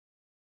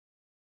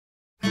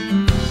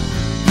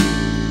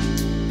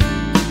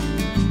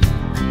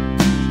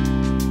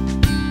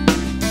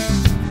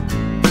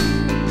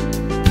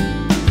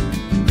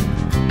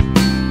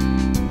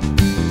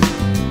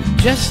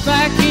Just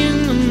like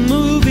in the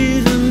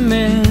movies, a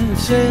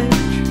message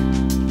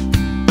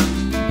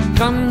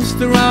comes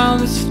through all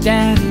the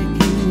static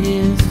in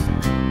his,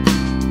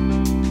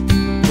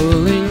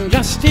 pulling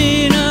just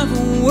enough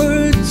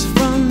words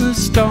from the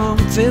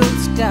storm-filled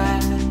sky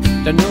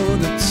to know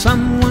that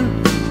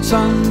someone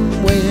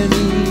somewhere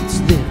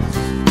needs this.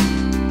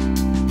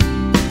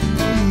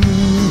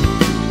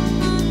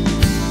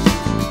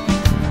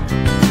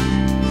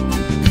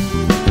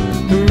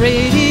 The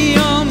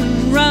radio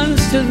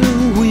runs to the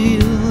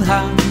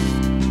wheelhouse,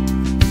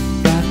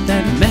 got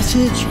that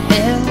message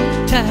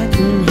held tight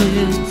in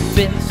his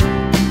fist.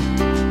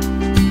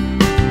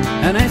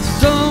 An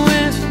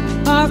SOS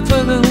off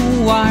of the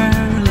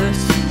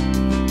wireless,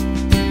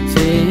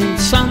 saying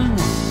someone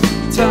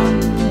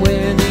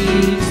somewhere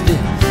needs this.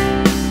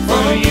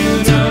 For you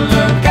to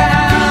look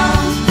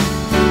out,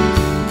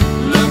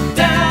 look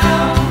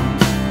down,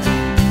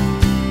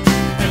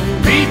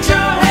 and reach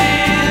your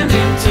hand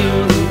into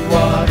the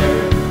water.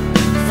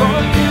 For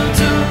you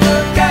to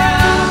look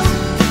out,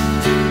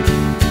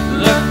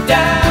 look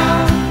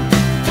down,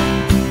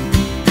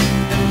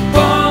 and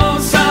pull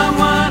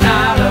someone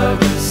out of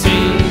the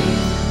sea.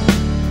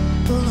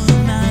 Pull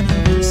them out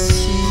of the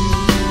sea.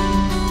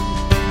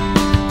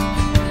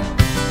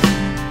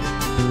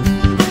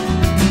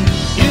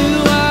 You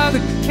are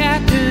the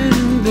captain,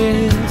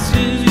 this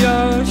is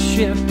your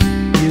ship.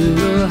 You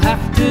will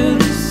have to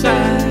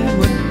decide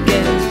what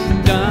gets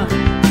done.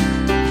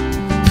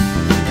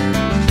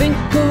 Think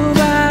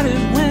about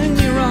it when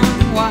you're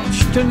on watch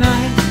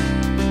tonight,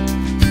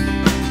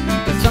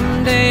 but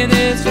someday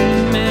this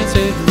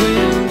message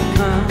will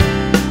come.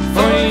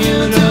 For you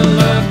to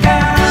look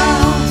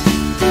out,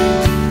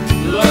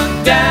 look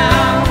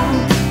down,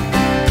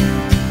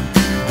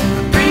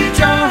 reach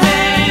your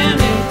hand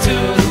into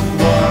the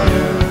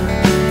water.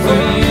 For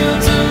you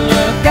to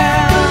look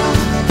out,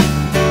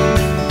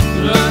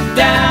 look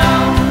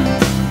down,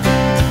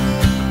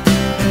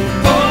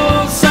 pull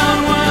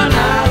someone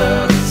out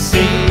of the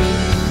sea.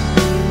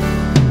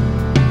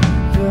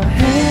 Your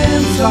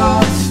hands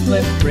are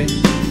slippery,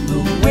 the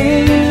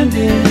wind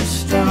is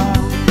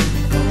strong,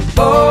 the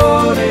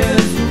boat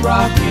is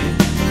rocking,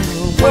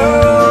 the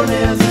world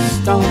is